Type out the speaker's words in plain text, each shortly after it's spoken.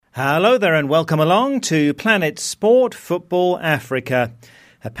Hello there and welcome along to Planet Sport Football Africa,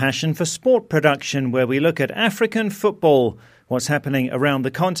 a passion for sport production where we look at African football, what's happening around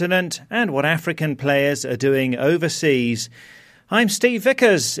the continent and what African players are doing overseas. I'm Steve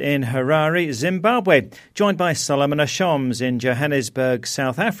Vickers in Harare, Zimbabwe, joined by Solomon Ashoms in Johannesburg,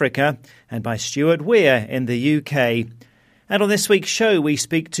 South Africa, and by Stuart Weir in the UK. And on this week's show, we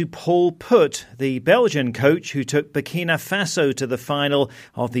speak to Paul Put, the Belgian coach who took Burkina Faso to the final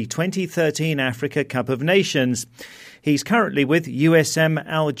of the 2013 Africa Cup of Nations. He's currently with USM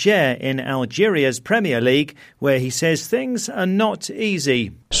Alger in Algeria's Premier League, where he says things are not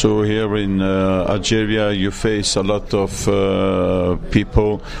easy. So here in Algeria, you face a lot of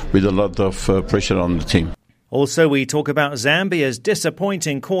people with a lot of pressure on the team. Also, we talk about Zambia's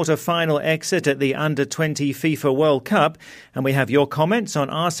disappointing quarter-final exit at the Under-20 FIFA World Cup, and we have your comments on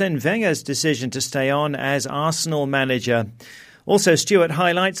Arsene Wenger's decision to stay on as Arsenal manager. Also, Stuart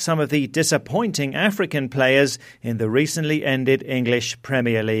highlights some of the disappointing African players in the recently ended English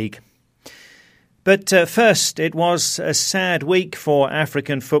Premier League. But first, it was a sad week for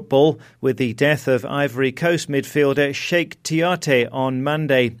African football with the death of Ivory Coast midfielder Cheikh Tiote on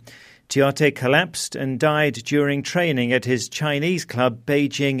Monday. Tiote collapsed and died during training at his Chinese club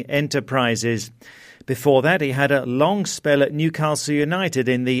Beijing Enterprises. Before that, he had a long spell at Newcastle United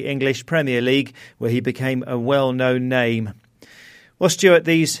in the English Premier League, where he became a well-known name. Well, Stuart,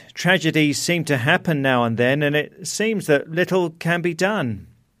 these tragedies seem to happen now and then, and it seems that little can be done.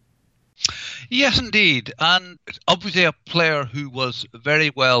 Yes, indeed. And obviously a player who was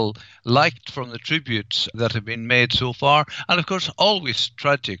very well liked from the tributes that have been made so far. And of course, always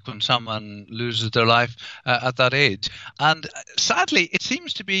tragic when someone loses their life at that age. And sadly, it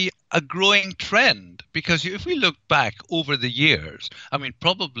seems to be a growing trend, because if we look back over the years, I mean,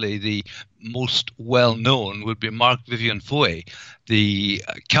 probably the most well-known would be Marc-Vivien Foé, the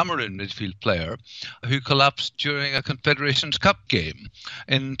Cameroon midfield player who collapsed during a Confederations Cup game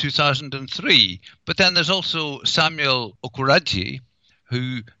in 2003. But then there's also Samuel Okuraji,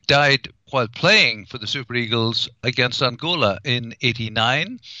 who died while playing for the Super Eagles against Angola in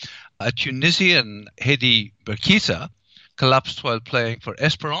 '89. A Tunisian, Hedi Berkisa, collapsed while playing for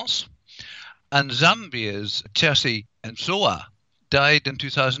Esperance. And Zambia's Chelsea Nsoa died in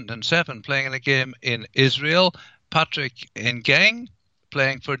 2007 playing in a game in Israel. Patrick Ngang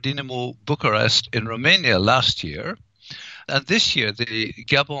playing for Dinamo Bucharest in Romania last year. And this year, the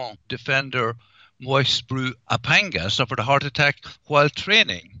Gabon defender Moise Bru Apanga suffered a heart attack while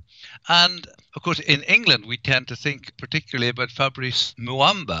training. And of course, in England, we tend to think particularly about Fabrice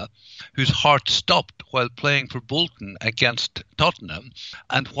Muamba, whose heart stopped while playing for Bolton against Tottenham.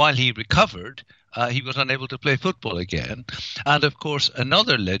 And while he recovered, he was unable to play football again. And of course,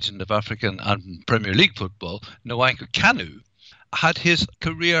 another legend of African and Premier League football, Nwankwo Kanu, had his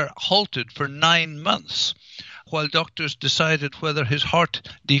career halted for 9 months while doctors decided whether his heart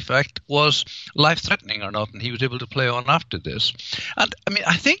defect was life-threatening or not, and he was able to play on after this. And I mean,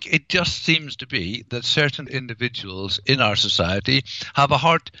 I think it just seems to be that certain individuals in our society have a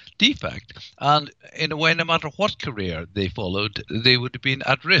heart defect, and in a way, no matter what career they followed, they would have been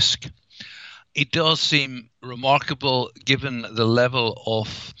at risk. It does seem remarkable, given the level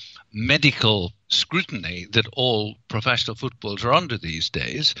of medical scrutiny that all professional footballers are under these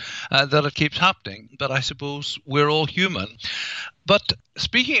days, that it keeps happening. But I suppose we're all human. But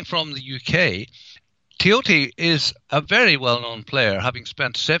speaking from the UK, Tiote is a very well-known player, having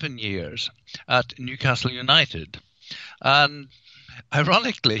spent 7 years at Newcastle United. And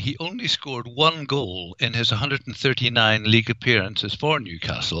ironically, he only scored 1 goal in his 139 league appearances for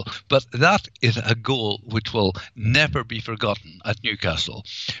Newcastle, but that is a goal which will never be forgotten at Newcastle,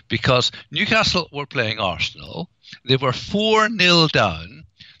 because Newcastle were playing Arsenal. They were 4-0 down.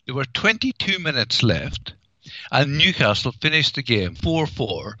 There were 22 minutes left, and Newcastle finished the game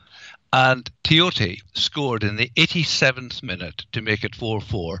 4-4. And Tiote scored in the 87th minute to make it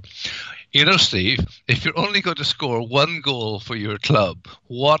 4-4. You know, Steve, if you're only going to score 1 goal for your club,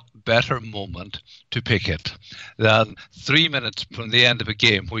 what better moment to pick it than 3 minutes from the end of a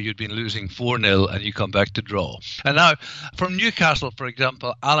game where you'd been losing 4-0 and you come back to draw. And now, from Newcastle, for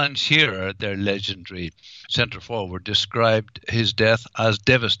example, Alan Shearer, their legendary centre-forward, described his death as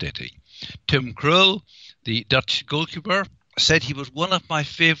devastating. Tim Krul, the Dutch goalkeeper, said he was one of my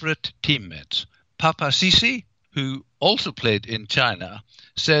favourite teammates. Papa Sisi, who also played in China,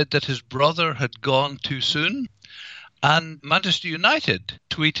 said that his brother had gone too soon. And Manchester United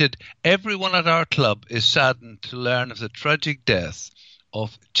tweeted, "Everyone at our club is saddened to learn of the tragic death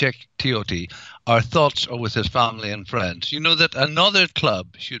of Cheick Tioté, our thoughts are with his family and friends. You know that another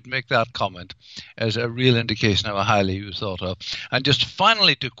club should make that comment as a real indication of how highly he was thought of. And just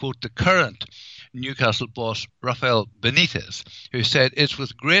finally, to quote the current Newcastle boss, Rafael Benitez, who said, "It's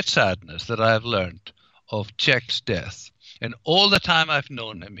with great sadness that I have learned of Cheick's death. In all the time I've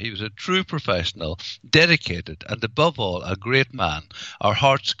known him, he was a true professional, dedicated, and above all, a great man. Our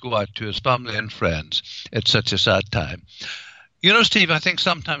hearts go out to his family and friends at such a sad time." You know, Steve, I think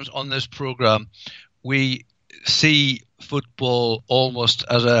sometimes on this programme, we see football almost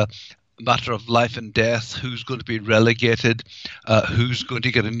as a matter of life and death, who's going to be relegated, who's going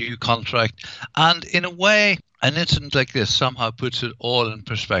to get a new contract. And in a way, an incident like this somehow puts it all in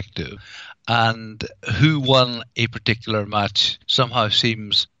perspective. And who won a particular match somehow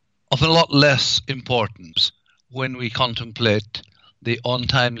seems of a lot less importance when we contemplate the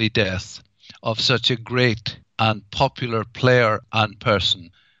untimely death of such a great and popular player and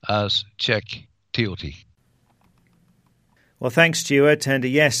person as Cheick Tioté. Well, thanks, Stuart. And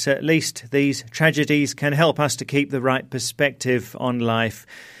yes, at least these tragedies can help us to keep the right perspective on life.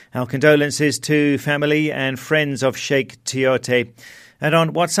 Our condolences to family and friends of Cheick Tioté. And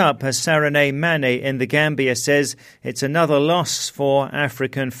on WhatsApp, Sarane Mane in the Gambia says it's another loss for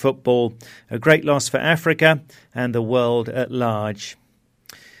African football. A great loss for Africa and the world at large.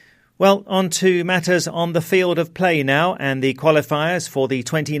 Well, on to matters on the field of play now, and the qualifiers for the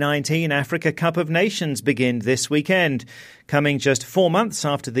 2019 Africa Cup of Nations begin this weekend, coming just 4 months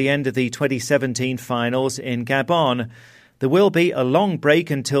after the end of the 2017 finals in Gabon. There will be a long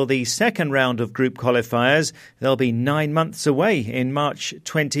break until the second round of group qualifiers. They'll be 9 months away in March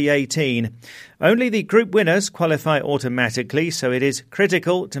 2018. Only the group winners qualify automatically, so it is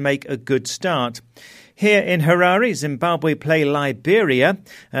critical to make a good start. Here in Harare, Zimbabwe play Liberia.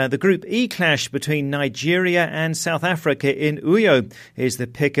 The Group E clash between Nigeria and South Africa in Uyo is the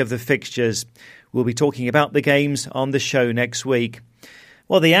pick of the fixtures. We'll be talking about the games on the show next week.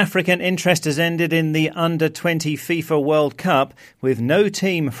 Well, the African interest has ended in the Under-20 FIFA World Cup, with no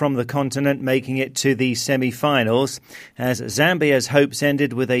team from the continent making it to the semi-finals, as Zambia's hopes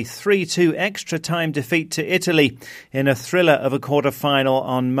ended with a 3-2 extra-time defeat to Italy in a thriller of a quarter-final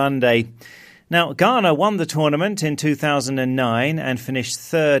on Monday. Now, Ghana won the tournament in 2009 and finished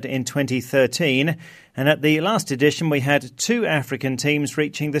third in 2013. And at the last edition, we had two African teams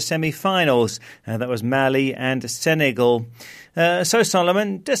reaching the semi-finals. That was Mali and Senegal. So,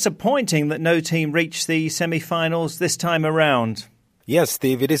 Solomon, disappointing that no team reached the semi-finals this time around. Yes,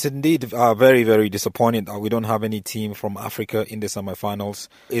 Steve, it is indeed very, very disappointing that we don't have any team from Africa in the semi-finals.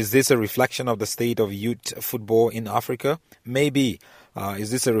 Is this a reflection of the state of youth football in Africa? Maybe.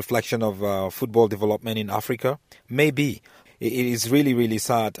 Is this a reflection of football development in Africa? Maybe. It is really, really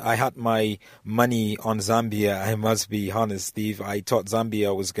sad. I had my money on Zambia, I must be honest, Steve. I thought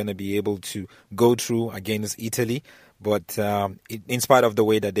Zambia was going to be able to go through against Italy. But in spite of the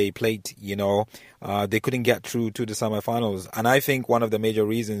way that they played, they couldn't get through to the semifinals. And I think one of the major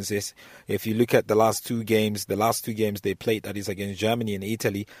reasons is, if you look at the last two games they played, that is against Germany and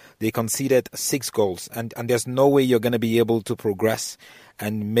Italy, they conceded 6 goals. And there's no way you're going to be able to progress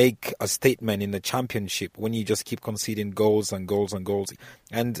and make a statement in the championship when you just keep conceding goals and goals and goals.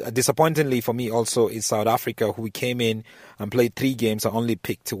 And disappointingly for me also is South Africa, who came in and played 3 games and only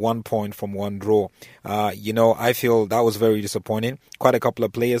picked 1 point from 1 draw. I feel that was very disappointing. Quite a couple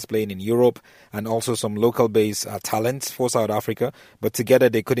of players playing in Europe and also some local-based talents for South Africa, but together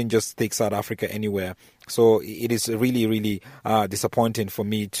they couldn't just take South Africa anywhere. So it is really, really disappointing for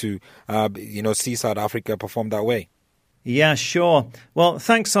me to see South Africa perform that way. Yeah, sure. Well,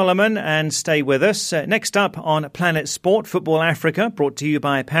 thanks, Solomon, and stay with us. Next up on Planet Sport, Football Africa, brought to you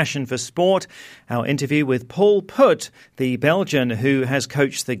by Passion for Sport, our interview with Paul Putt, the Belgian who has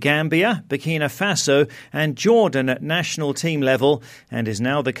coached the Gambia, Burkina Faso and Jordan at national team level and is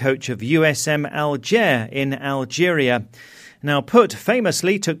now the coach of USM Alger in Algeria. Now, Putt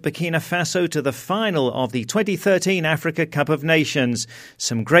famously took Burkina Faso to the final of the 2013 Africa Cup of Nations.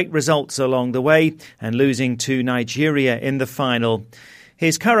 Some great results along the way and losing to Nigeria in the final.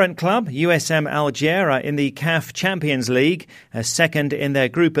 His current club, USM Alger, are in the CAF Champions League, second in their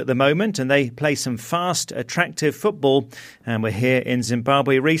group at the moment, and they play some fast, attractive football. And we're here in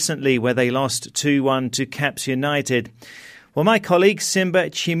Zimbabwe recently, where they lost 2-1 to Caps United. Well, my colleague Simba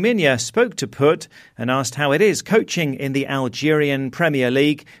Chiminya spoke to Putt and asked how it is coaching in the Algerian Premier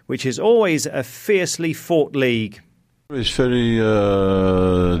League, which is always a fiercely fought league. It's very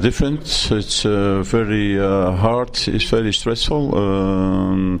different. It's very hard. It's very stressful.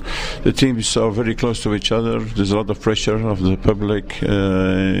 The teams are very close to each other. There's a lot of pressure of the public.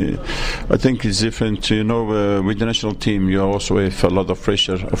 I think it's different. With the national team, you also have a lot of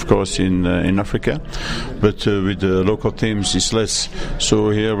pressure, of course, in Africa. But with the local teams, it's less. So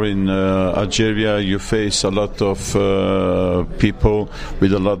here in Algeria, you face a lot of people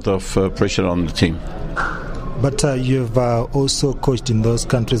with a lot of pressure on the team. But you've also coached in those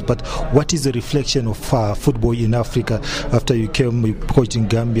countries. But what is the reflection of football in Africa after you coached in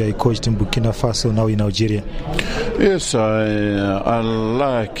Gambia, you coached in Burkina Faso, now in Algeria? Yes, I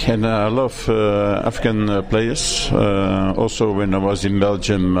like and I love African players. Also, when I was in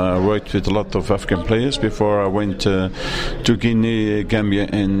Belgium, I worked with a lot of African players before I went to Guinea, Gambia,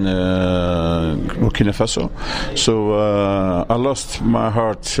 and Burkina Faso. So I lost my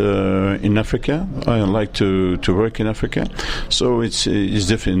heart in Africa. I like to work in Africa, so it's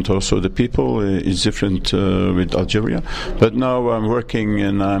different. Also, the people is different with Algeria. But now I'm working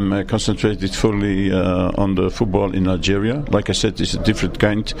and I'm concentrated fully on the football in Algeria. Like I said, it's a different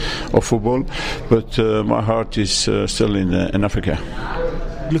kind of football, but my heart is still in Africa.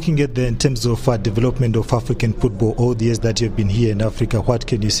 Looking at in terms of development of African football, all the years that you've been here in Africa, what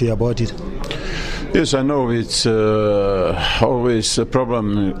can you say about it? Yes, I know it's always a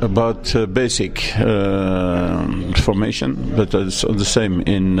problem about basic formation, but it's the same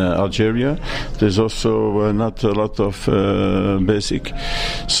in Algeria. There's also not a lot of basic.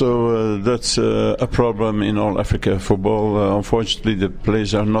 So that's a problem in all Africa football. Unfortunately, the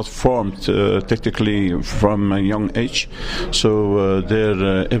players are not formed technically from a young age. So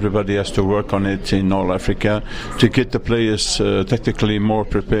everybody has to work on it in all Africa to get the players technically more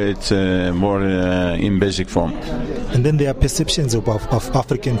prepared, more in basic form. And then there are perceptions of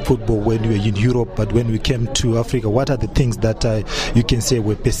African football when we were in Europe, but when we came to Africa, what are the things that you can say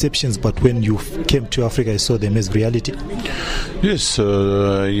were perceptions, but when you came to Africa, you saw them as reality? Yes,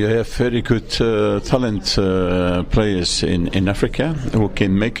 you have very good talent players in Africa who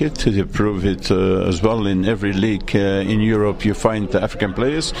can make it. They prove it as well in every league in Europe. You find the African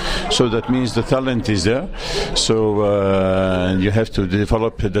players, so that means the talent is there. So you have to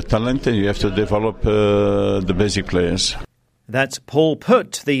develop the talent and you have to develop the basic players. That's Paul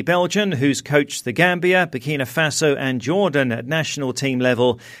Put, the Belgian who's coached the Gambia, Burkina Faso and Jordan at national team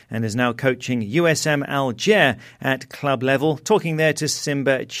level and is now coaching USM Alger at club level, talking there to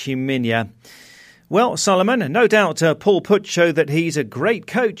Simba Chiminya. Well, Solomon, no doubt Paul Put showed that he's a great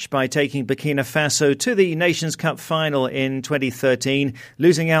coach by taking Burkina Faso to the Nations Cup final in 2013,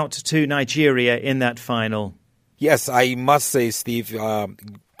 losing out to Nigeria in that final. Yes, I must say, Steve,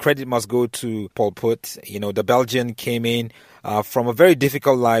 credit must go to Paul Put. The Belgian came in from a very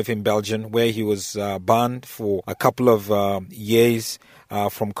difficult life in Belgium where he was banned for a couple of years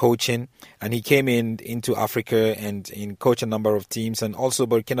from coaching, and he came into Africa and coached a number of teams, and also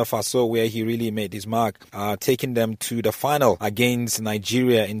Burkina Faso where he really made his mark, taking them to the final against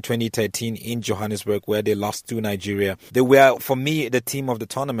Nigeria in 2013 in Johannesburg where they lost to Nigeria. They were, for me, the team of the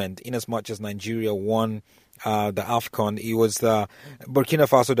tournament in as much as Nigeria won the AFCON. It was Burkina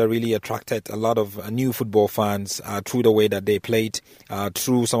Faso that really attracted a lot of new football fans through the way that they played,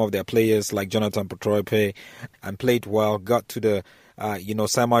 through some of their players like Jonathan Petroipe, and played well, got to the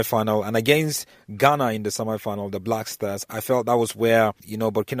semi-final, and against Ghana in the semi-final, the Black Stars, I felt that was where,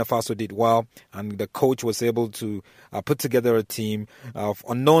 Burkina Faso did well, and the coach was able to put together a team of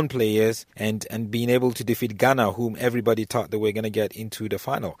unknown players and being able to defeat Ghana, whom everybody thought they were going to get into the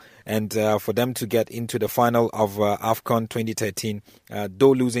final. And for them to get into the final of AFCON 2013,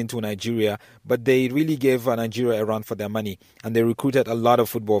 though losing to Nigeria, but they really gave Nigeria a run for their money, and they recruited a lot of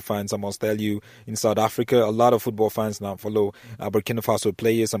football fans. I must tell you, in South Africa, a lot of football fans now follow Burkina Faso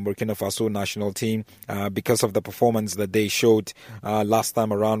players and Burkina Faso national team because of the performance that they showed last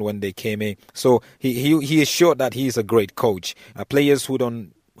time around when they came in. So he is sure that he is a great coach. Players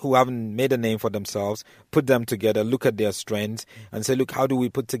who haven't made a name for themselves, put them together, look at their strengths and say, look, how do we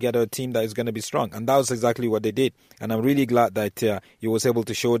put together a team that is going to be strong? And that was exactly what they did. And I'm really glad that he was able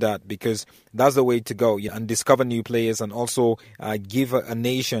to show that, because that's the way to go, and discover new players and also give a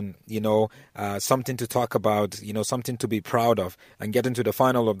nation, something to talk about, something to be proud of. And getting to the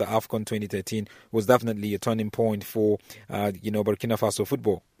final of the AFCON 2013 was definitely a turning point for, Burkina Faso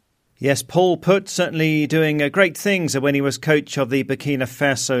football. Yes, Paul Put certainly doing great things when he was coach of the Burkina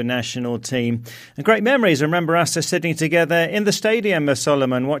Faso national team. And great memories. Remember us sitting together in the stadium,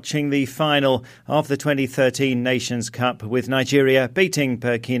 Solomon, watching the final of the 2013 Nations Cup with Nigeria beating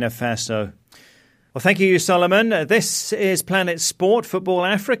Burkina Faso. Well, thank you, Solomon. This is Planet Sport Football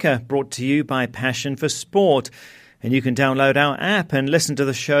Africa, brought to you by Passion for Sport. And you can download our app and listen to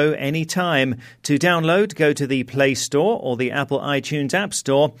the show anytime. To download, go to the Play Store or the Apple iTunes App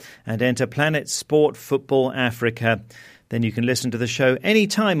Store and enter Planet Sport Football Africa. Then you can listen to the show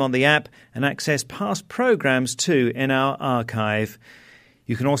anytime on the app and access past programs too in our archive.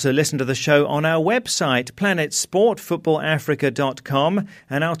 You can also listen to the show on our website, planetsportfootballafrica.com,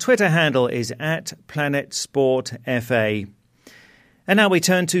 and our Twitter handle is @PlanetSportFA. And now we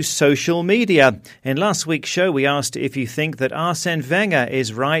turn to social media. In last week's show, we asked if you think that Arsene Wenger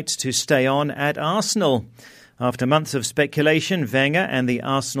is right to stay on at Arsenal. After months of speculation, Wenger and the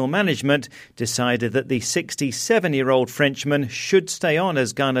Arsenal management decided that the 67-year-old Frenchman should stay on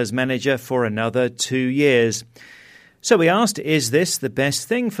as Ghana's manager for another 2 years. So we asked, is this the best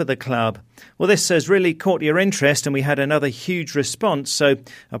thing for the club? Well, this has really caught your interest and we had another huge response, so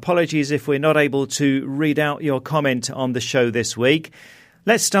apologies if we're not able to read out your comment on the show this week.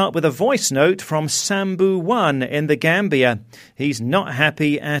 Let's start with a voice note from Sambu 1 in the Gambia. He's not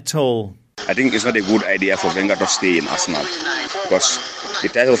happy at all. I think it's not a good idea for Wenger to stay in Arsenal because the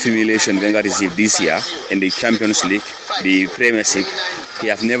title of humiliation Wenger received this year in the Champions League, the Premier League, he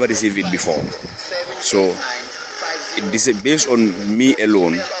has never received it before. So, based on me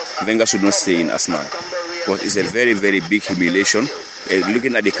alone, Wenger should not stay in Arsenal because it's a very, very big humiliation.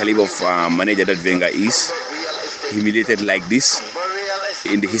 Looking at the caliber of manager that Wenger is, humiliated like this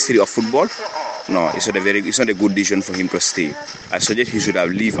in the history of football, no, it's not a good decision for him to stay. I suggest he should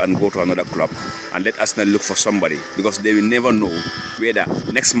have leave and go to another club and let Arsenal look for somebody because they will never know whether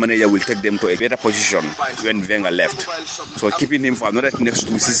next manager will take them to a better position when Wenger left. So keeping him for another next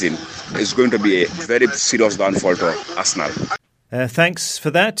 2 seasons is going to be a very serious downfall to Arsenal. Thanks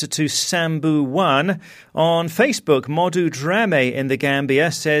for that to Sambu1. On Facebook, Modu Drame in the Gambia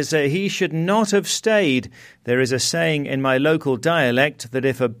says he should not have stayed. There is a saying in my local dialect that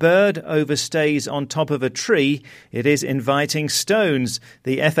if a bird overstays on top of a tree, it is inviting stones.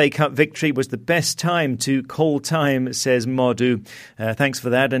 The FA Cup victory was the best time to call time, says Modu. Thanks for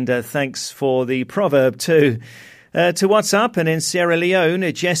that, and thanks for the proverb too. To what's up, and in Sierra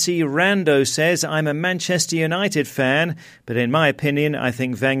Leone, Jesse Rando says, I'm a Manchester United fan, but in my opinion, I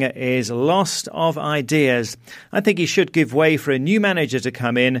think Wenger is lost of ideas. I think he should give way for a new manager to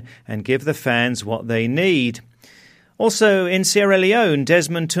come in and give the fans what they need. Also in Sierra Leone,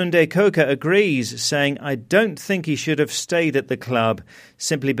 Desmond Tunde Koka agrees, saying, I don't think he should have stayed at the club,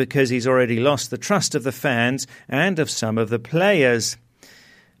 simply because he's already lost the trust of the fans and of some of the players.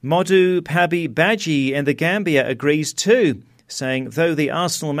 Modu Pabi Baji in the Gambia agrees too, saying though the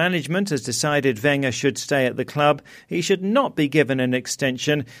Arsenal management has decided Wenger should stay at the club, he should not be given an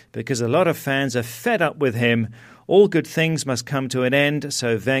extension because a lot of fans are fed up with him. All good things must come to an end,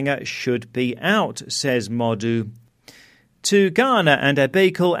 so Wenger should be out, says Modu. To Ghana, and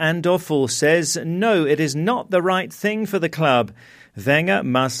Abekel Andoful says, no, it is not the right thing for the club. Wenger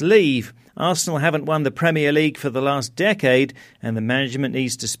must leave. Arsenal haven't won the Premier League for the last decade, and the management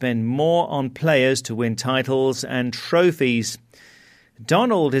needs to spend more on players to win titles and trophies.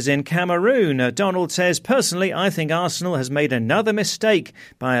 Donald is in Cameroon. Donald says, personally, I think Arsenal has made another mistake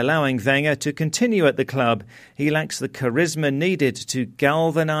by allowing Wenger to continue at the club. He lacks the charisma needed to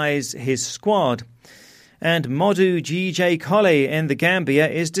galvanise his squad. And Modu G.J. Colley in the Gambia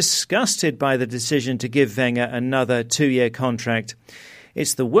is disgusted by the decision to give Wenger another 2-year contract.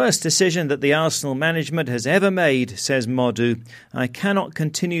 It's the worst decision that the Arsenal management has ever made, says Modu. I cannot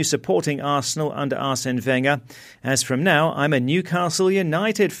continue supporting Arsenal under Arsene Wenger. As from now, I'm a Newcastle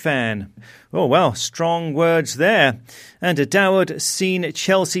United fan. Oh, well, strong words there. And Dawood Seen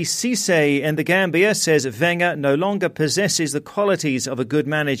Chelsea Cisse in the Gambia says Wenger no longer possesses the qualities of a good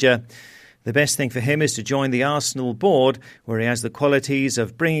manager. The best thing for him is to join the Arsenal board, where he has the qualities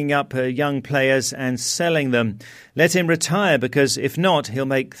of bringing up young players and selling them. Let him retire, because if not, he'll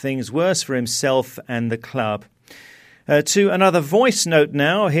make things worse for himself and the club. To another voice note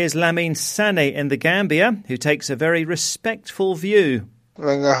now, here's Lamine Sané in the Gambia, who takes a very respectful view.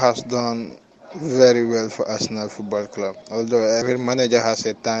 Wenger has done very well for Arsenal Football Club. Although every manager has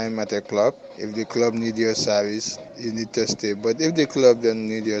a time at a club, if the club needs your service, you need to stay. But if the club doesn't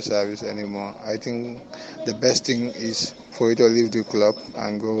need your service anymore, I think the best thing is for you to leave the club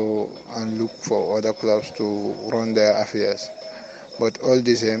and go and look for other clubs to run their affairs. But all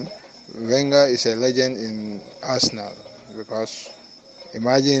the same, Wenger is a legend in Arsenal, because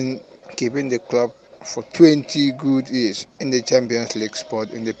imagine keeping the club for 20 good years in the Champions League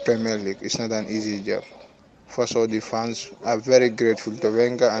spot, in the Premier League. It's not an easy job. First of all, the fans are very grateful to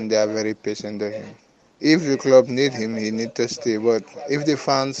Wenger and they are very patient to him. If the club needs him, he needs to stay. But if the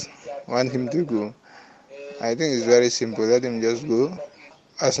fans want him to go, I think it's very simple. Let him just go.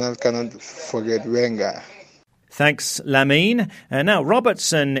 Arsenal cannot forget Wenger. Thanks, Lamine. Now,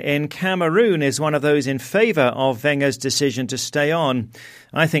 Robertson in Cameroon is one of those in favour of Wenger's decision to stay on.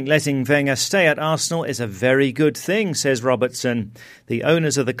 I think letting Wenger stay at Arsenal is a very good thing, says Robertson. The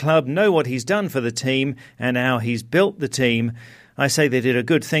owners of the club know what he's done for the team and how he's built the team. I say they did a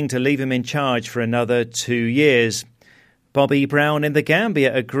good thing to leave him in charge for another 2 years. Bobby Brown in the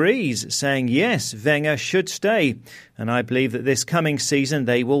Gambia agrees, saying yes, Wenger should stay. And I believe that this coming season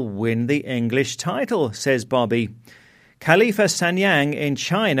they will win the English title, says Bobby. Khalifa Sanyang in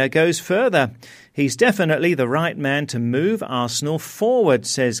China goes further. He's definitely the right man to move Arsenal forward,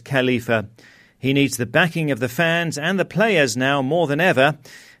 says Khalifa. He needs the backing of the fans and the players now more than ever.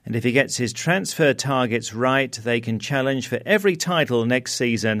 And if he gets his transfer targets right, they can challenge for every title next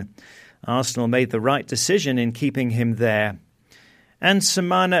season. Arsenal made the right decision in keeping him there. And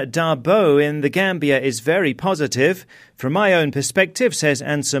Ansoumana Darboe in the Gambia is very positive. From my own perspective, says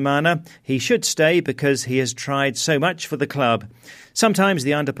Ansoumana, he should stay because he has tried so much for the club. Sometimes the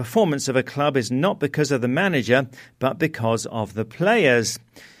underperformance of a club is not because of the manager, but because of the players.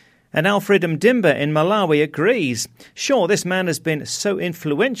 And Alfred Mdimba in Malawi agrees. Sure, this man has been so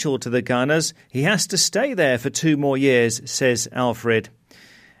influential to the Gunners, he has to stay there for 2 more years, says Alfred.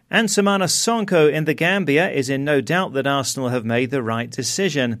 Ansoumana Sonko in the Gambia is in no doubt that Arsenal have made the right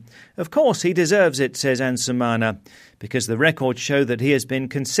decision. Of course he deserves it, says Ansoumana, because the records show that he has been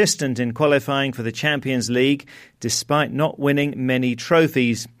consistent in qualifying for the Champions League despite not winning many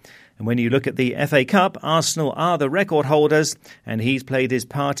trophies. And when you look at the FA Cup, Arsenal are the record holders, and he's played his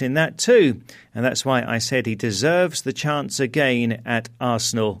part in that too. And that's why I said he deserves the chance again at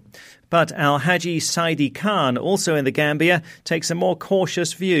Arsenal. But Al-Haji Saidi Khan, also in the Gambia, takes a more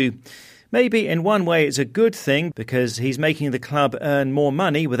cautious view. Maybe in one way it's a good thing because he's making the club earn more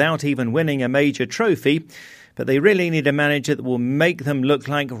money without even winning a major trophy. But they really need a manager that will make them look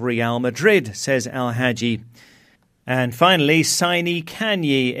like Real Madrid, says Al-Haji. And finally, Saini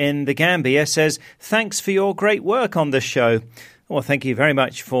Kanyi in the Gambia says, thanks for your great work on the show. Well, thank you very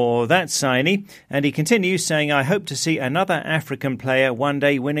much for that, Saini. And he continues saying, I hope to see another African player one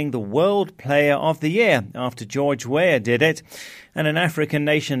day winning the World Player of the Year after George Weah did it, and an African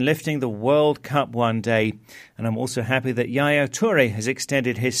nation lifting the World Cup one day. And I'm also happy that Yaya Toure has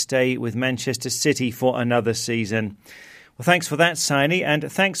extended his stay with Manchester City for another season. Well, thanks for that, Saini,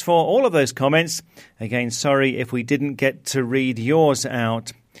 and thanks for all of those comments. Again, sorry if we didn't get to read yours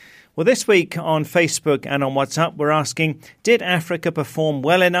out. Well, this week on Facebook and on WhatsApp, we're asking, did Africa perform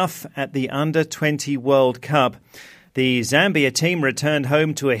well enough at the Under-20 World Cup? The Zambia team returned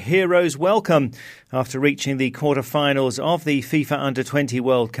home to a hero's welcome after reaching the quarter-finals of the FIFA Under-20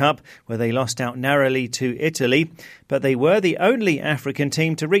 World Cup, where they lost out narrowly to Italy. But they were the only African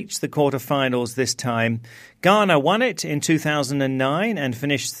team to reach the quarter-finals this time. Ghana won it in 2009 and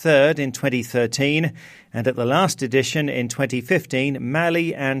finished third in 2013. And at the last edition in 2015,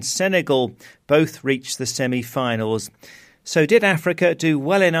 Mali and Senegal both reached the semi-finals. So did Africa do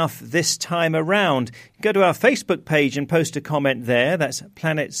well enough this time around? Go to our Facebook page and post a comment there. That's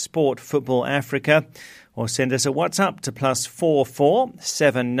Planet Sport Football Africa. Or send us a WhatsApp to +44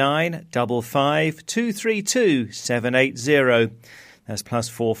 79 55 232 780. That's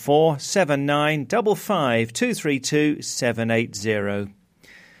 +44 79 55 232 780.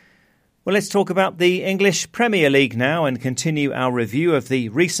 Well, let's talk about the English Premier League now and continue our review of the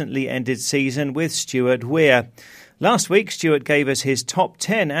recently ended season with Stuart Weir. Last week, Stuart gave us his top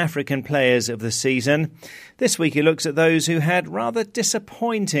 10 African players of the season. This week, he looks at those who had rather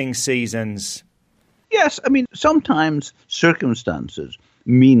disappointing seasons. Yes, I mean, sometimes circumstances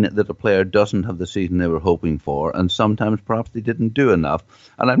mean that a player doesn't have the season they were hoping for, and sometimes perhaps they didn't do enough.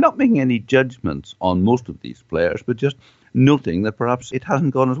 And I'm not making any judgments on most of these players, but just noting that perhaps it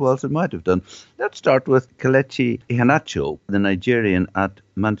hasn't gone as well as it might have done. Let's start with Kelechi Iheanacho, the Nigerian at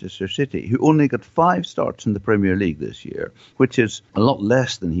Manchester City, who only got 5 starts in the Premier League this year, which is a lot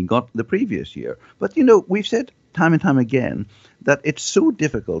less than he got the previous year. But, you know, we've said time and time again that it's so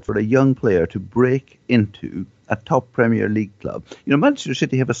difficult for a young player to break into a top Premier League club. You know, Manchester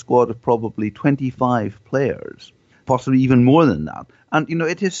City have a squad of probably 25 players, possibly even more than that. And, you know,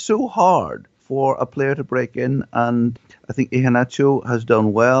 it is so hard for a player to break in, and I think Iheanacho has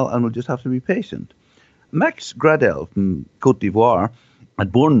done well and will just have to be patient. Max Gradel from Côte d'Ivoire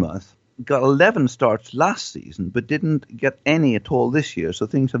at Bournemouth got 11 starts last season but didn't get any at all this year, so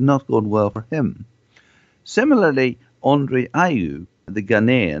things have not gone well for him. Similarly, Andre Ayew, the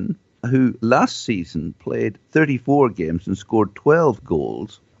Ghanaian, who last season played 34 games and scored 12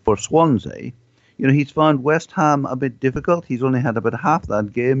 goals for Swansea, you know, he's found West Ham a bit difficult. He's only had about half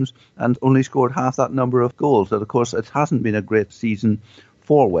that games and only scored half that number of goals. And of course, it hasn't been a great season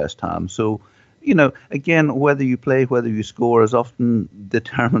for West Ham. So Again, whether you play, whether you score is often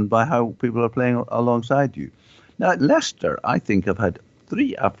determined by how people are playing alongside you. Now, Leicester, I think, have had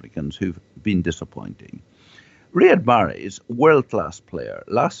 3 Africans who've been disappointing. Riyad Mahrez, world-class player,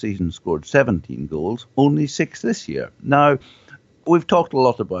 last season scored 17 goals, only 6 this year. Now, we've talked a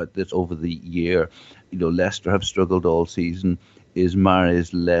lot about this over the year. Leicester have struggled all season. Is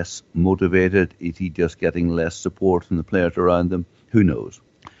Mahrez less motivated? Is he just getting less support from the players around him? Who knows?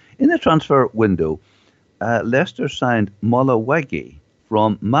 In the transfer window, Leicester signed Molawegi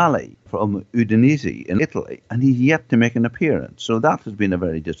from Mali, from Udinese in Italy, and he's yet to make an appearance. So that has been a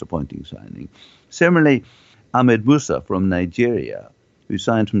very disappointing signing. Similarly, Ahmed Musa from Nigeria, who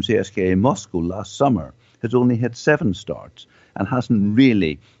signed from CSKA Moscow last summer, has only had 7 starts and hasn't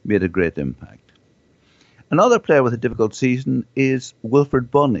really made a great impact. Another player with a difficult season is Wilfried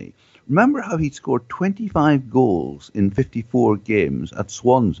Bony. Remember how he scored 25 goals in 54 games at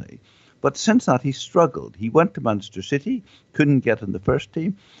Swansea? But since that, he's struggled. He went to Manchester City, couldn't get in the first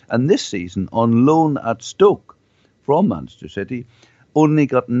team, and this season, on loan at Stoke from Manchester City, only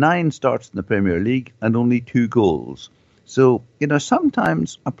got 9 starts in the Premier League and only 2 goals. So,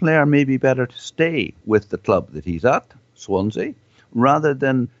 sometimes a player may be better to stay with the club that he's at, Swansea, rather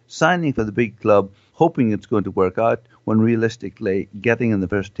than signing for the big club, hoping it's going to work out, when realistically getting in the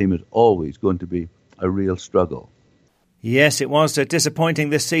first team is always going to be a real struggle. Yes, it was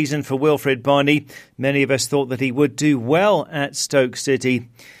disappointing this season for Wilfried Bony. Many of us thought that he would do well at Stoke City.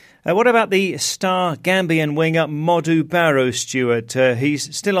 What about the star Gambian winger Modou Barrow, Stuart?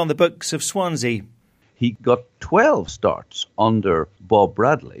 He's still on the books of Swansea. He got 12 starts under Bob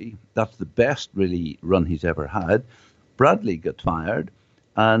Bradley. That's the best, really, run he's ever had. Bradley got fired,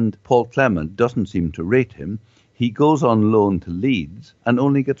 and Paul Clement doesn't seem to rate him. He goes on loan to Leeds and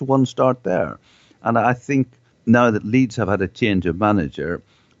only gets 1 start there. And I think now that Leeds have had a change of manager,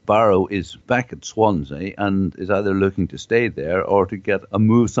 Barrow is back at Swansea and is either looking to stay there or to get a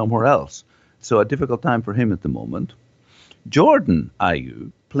move somewhere else. So a difficult time for him at the moment. Jordan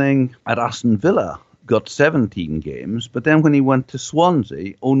Ayew, playing at Aston Villa, got 17 games, but then when he went to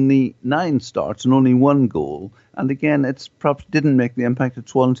Swansea, only 9 starts and only 1 goal. And again, it's perhaps didn't make the impact at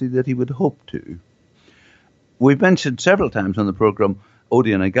Swansea that he would hope to. We've mentioned several times on the programme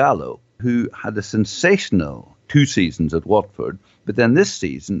Odion Ighalo, who had a sensational 2 seasons at Watford, but then this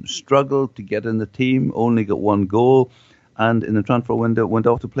season struggled to get in the team, only got 1 goal, and in the transfer window went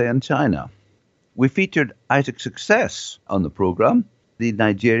off to play in China. We featured Isaac Success on the programme, the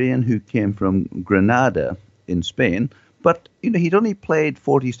Nigerian who came from Granada in Spain, but he'd only played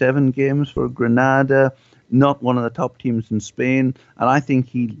 47 games for Granada, not one of the top teams in Spain, and I think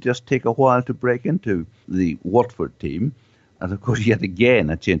he'll just take a while to break into the Watford team. And of course, yet again,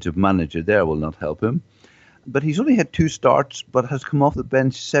 a change of manager there will not help him. But he's only had 2 starts, but has come off the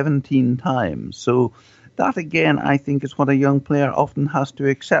bench 17 times. So that, again, I think is what a young player often has to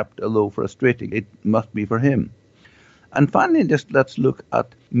accept, although frustrating it must be for him. And finally, just let's look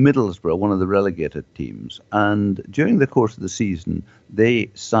at Middlesbrough, one of the relegated teams. And during the course of the season,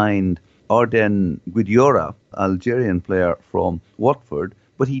 they signed Arden Guidiora, Algerian player from Watford,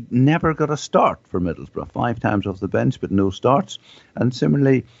 but he never got a start for Middlesbrough. 5 times off the bench, but no starts. And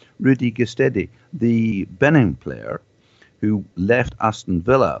similarly, Rudy Gestede, the Benin player who left Aston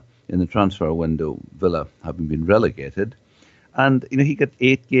Villa in the transfer window, Villa having been relegated. And, he got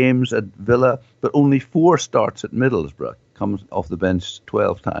 8 games at Villa, but only 4 starts at Middlesbrough, comes off the bench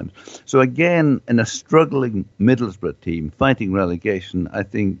 12 times. So again, in a struggling Middlesbrough team fighting relegation, I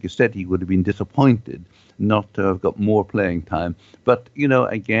think Gestede would have been disappointed not to have got more playing time. But,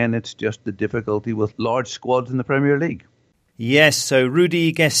 again, it's just the difficulty with large squads in the Premier League. Yes, so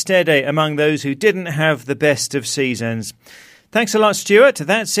Rudy Gestede among those who didn't have the best of seasons. Thanks a lot, Stuart.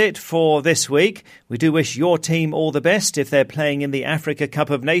 That's it for this week. We do wish your team all the best if they're playing in the Africa Cup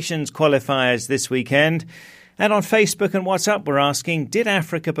of Nations qualifiers this weekend. And on Facebook and WhatsApp, we're asking, did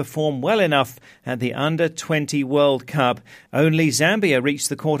Africa perform well enough at the Under-20 World Cup? Only Zambia reached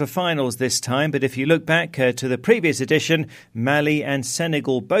the quarterfinals this time, but if you look back to the previous edition, Mali and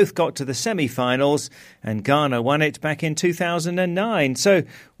Senegal both got to the semi-finals, and Ghana won it back in 2009. So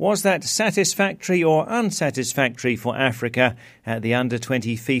was that satisfactory or unsatisfactory for Africa at the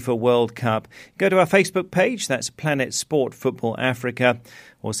Under-20 FIFA World Cup? Go to our Facebook page, that's Planet Sport Football Africa,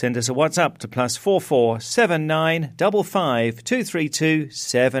 or send us a WhatsApp to +44 79 55 232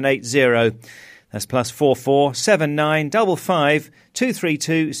 780. That's +44 79 55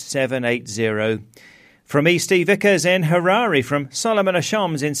 232 780. From me, Steve Vickers in Harare, from Solomon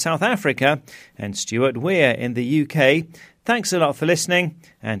Ashams in South Africa, and Stuart Weir in the UK, thanks a lot for listening.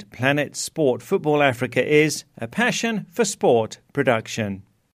 And Planet Sport Football Africa is a passion for sport production.